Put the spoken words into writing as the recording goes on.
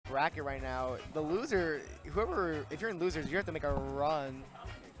bracket right now. The loser, whoever, if you're in losers, you have to make a run.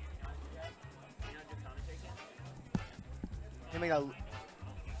 You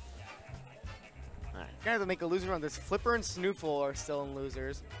have to make a loser run. There's Flipper and Snoofle are still in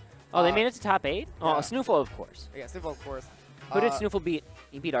losers. Oh, they made it to top 8? Oh, yeah. Snoofle, of course. Yeah, Snoofle, of course. Who did Snoofle beat?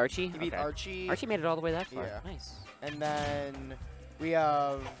 He beat Archie? He beat Archie. Archie made it all the way that far. Yeah. Nice. And then we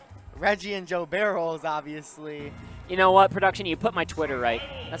have Regi and Joe Barrels, obviously. You know what, production? You put my Twitter right.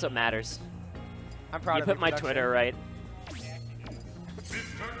 That's what matters. I'm proud you of you. You put my Twitter right.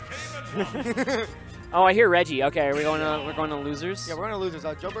 Oh, I hear Regi. Okay, we're going to losers. Yeah, we're going to losers.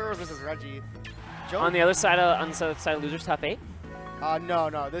 Joe Barrels versus Regi. On the other side of losers, top 8.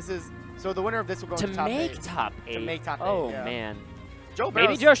 No. This is so the winner of this will go to top 8. Top 8. To make top 8. Oh yeah. man. Joe Barrels.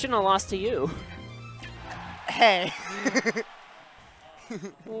 Maybe Joe shouldn't have lost to you. Hey.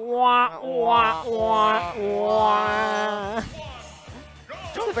 Wah, wah, wah, wah.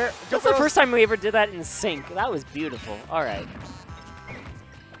 That's the first time we ever did that in sync. That was beautiful. All right.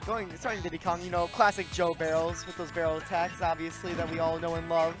 Starting Diddy Kong, you know, classic Joe Barrels with those barrel attacks, obviously, that we all know and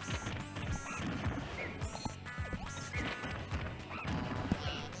love.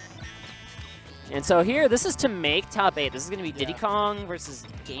 And so here, this is to make top 8. This is going to be Diddy Kong versus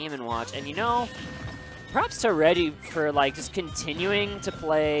Game & Watch. And you know, props to Regi for like just continuing to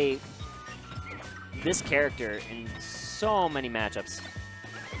play this character in so many matchups.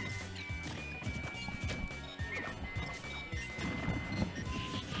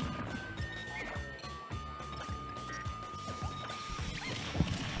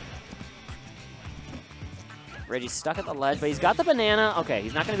 Regi's stuck at the ledge, but he's got the banana. Okay,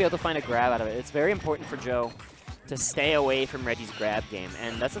 he's not going to be able to find a grab out of it. It's very important for Joe to stay away from Regi's grab game.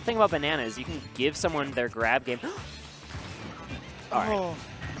 And that's the thing about banana is you can give someone their grab game. All right.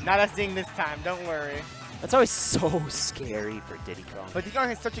 Not us seeing this time, don't worry. That's always so scary for Diddy Kong. But Diddy Kong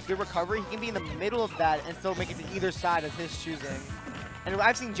has such a good recovery. He can be in the middle of that and still make it to either side of his choosing. And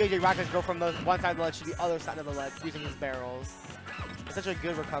I've seen JJ Rockets go from the one side of the ledge to the other side of the ledge using his barrels. It's such a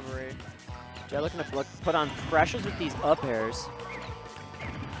good recovery. Joe looking to put on pressures with these up airs.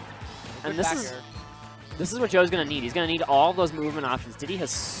 And this is what Joe's going to need. He's going to need all those movement options. Diddy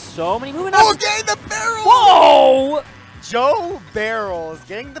has so many movement options. Oh, getting the barrel! Whoa! Joe Barrels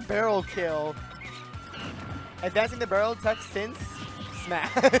getting the barrel kill. Advancing the barrel attack since Smash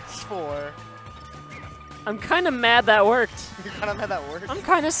 4. I'm kind of mad that worked. You're kind of mad that worked? I'm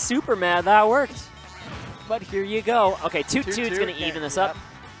kind of super mad that worked. But here you go. Okay, 2-2 is going to even this up.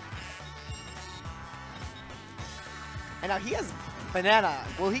 And now he has banana.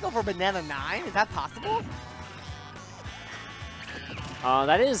 Will he go for banana 9? Is that possible?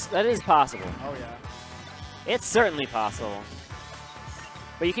 That is possible. Oh yeah. It's certainly possible.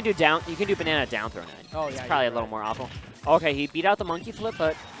 But you can do banana down throw 9. Oh it's yeah. It's probably a little more awful. Okay, he beat out the monkey flip,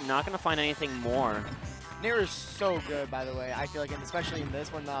 but not gonna find anything more. Nair is so good, by the way. I feel like, and especially in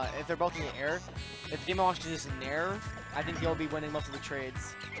this one, if they're both in the air, if Game & Watch can just Nair, I think he'll be winning most of the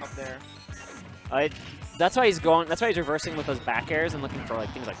trades up there. That's why he's going. That's why he's reversing with those back airs and looking for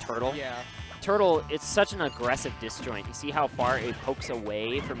like things like turtle. Yeah. Turtle, it's such an aggressive disjoint. You see how far it pokes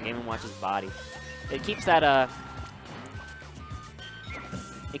away from Game & Watch's body. It keeps that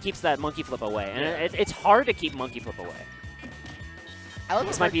monkey flip away, and it's hard to keep monkey flip away.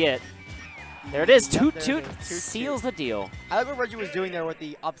 This might be it. There it is. Toot seals the deal. I like what Regi was doing there with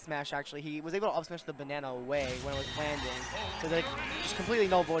the up smash, actually. He was able to up smash the banana away when it was landing. So they just completely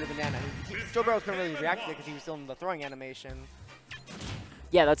no void of banana. Joe Barrels couldn't really react to it because he was still in the throwing animation.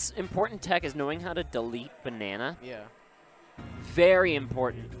 Yeah, that's important tech is knowing how to delete banana. Yeah. Very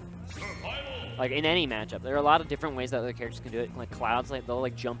important. Like in any matchup. There are a lot of different ways that other characters can do it. Like Cloud's, they'll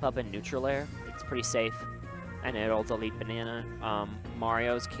jump up in neutral air. It's pretty safe. And it'll delete banana.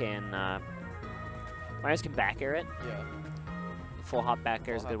 Mario's can back air it. Yeah. Full hop back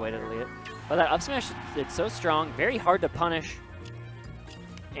air is a good way to delete it. But that up smash, it's so strong, very hard to punish,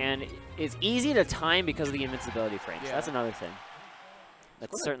 and it's easy to time because of the invincibility frames. Yeah. That's another thing. That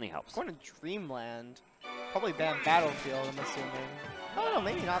certainly helps. Going to Dreamland, probably ban Battlefield, I'm assuming. Oh no,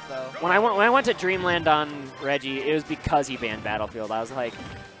 maybe not though. When I went to Dreamland on Regi, it was because he banned Battlefield. I was like,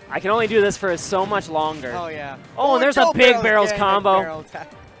 I can only do this for so much longer. Oh yeah. Oh, and there's a big barrels combo.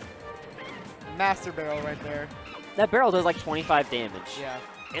 Master barrel right there. That barrel does like 25 damage. Yeah.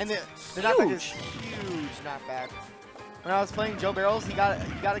 And the knockback is huge knockback. When I was playing Joe Barrels, he got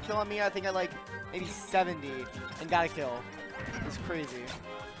a kill on me, I think at like maybe 70, and got a kill. It's crazy.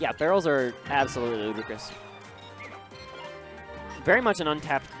 Yeah, barrels are absolutely ludicrous. Very much an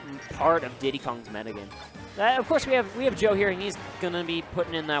untapped part of Diddy Kong's metagame. Of course, we have Joe here, and he's gonna be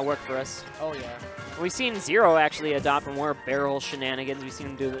putting in that work for us. Oh yeah. We've seen Zero actually adopt more barrel shenanigans. We've seen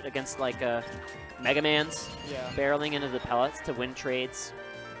him do it against like Mega Man's, barreling into the pellets to win trades.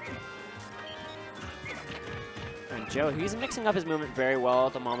 And Joe, he's mixing up his movement very well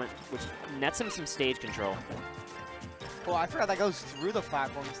at the moment, which nets him some stage control. Well, I forgot that goes through the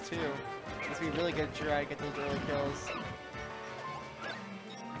platforms too. It's gonna be really good to try to get those early kills.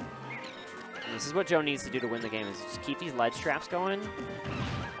 And this is what Joe needs to do to win the game: is just keep these ledge traps going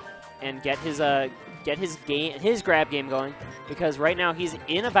and get his grab game going. Because right now he's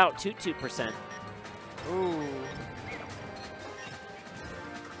in about 2%. Ooh.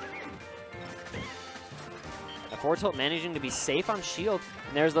 The forward tilt managing to be safe on shield.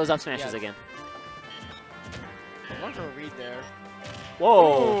 And there's those up smashes again. I'm going for a read there.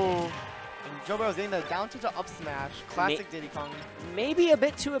 Whoa. Ooh. And Joe Barrel's getting the down tilt to up smash. Classic Diddy Kong. Maybe a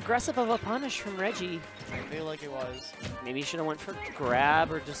bit too aggressive of a punish from Regi. I feel like it was. Maybe he should have went for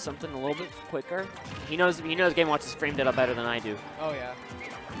grab or just something a little bit quicker. He knows Game Watch has framed it up better than I do. Oh yeah.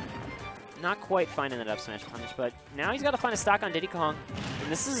 Not quite finding that up smash punish, but now he's got to find a stock on Diddy Kong.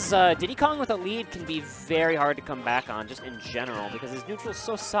 And this is Diddy Kong with a lead can be very hard to come back on just in general because his neutral's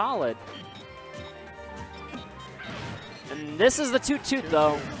so solid. And this is the toot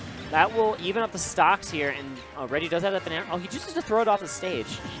though. That will even up the stocks here, and Regi does have that banana. Oh, he just has to throw it off the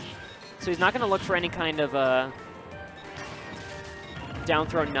stage. So he's not going to look for any kind of down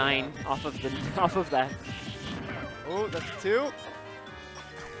throw 9 off of that. Oh, that's 2.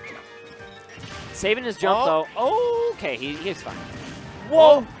 Saving his jump though. Oh, okay, he's fine.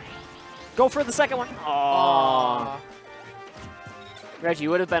 Whoa! Go for the second one. Aww. Regi, you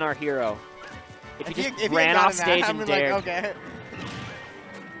would have been our hero if you just ran off stage and dared. Like, okay.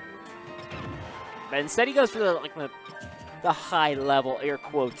 But instead he goes for the high level air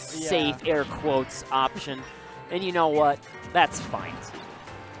quotes, safe air quotes option. And you know what? That's fine.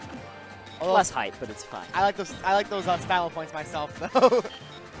 Less hype, but it's fine. I like those style points myself though.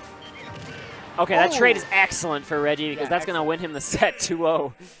 Okay, that trade is excellent for Regi because that's going to win him the set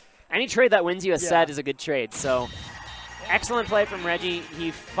 2-0. Any trade that wins you a set is a good trade. So excellent play from Regi.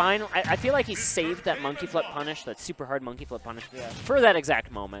 I feel like he saved that monkey flip punish, that super hard monkey flip punish, for that exact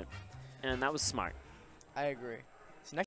moment. And that was smart. I agree.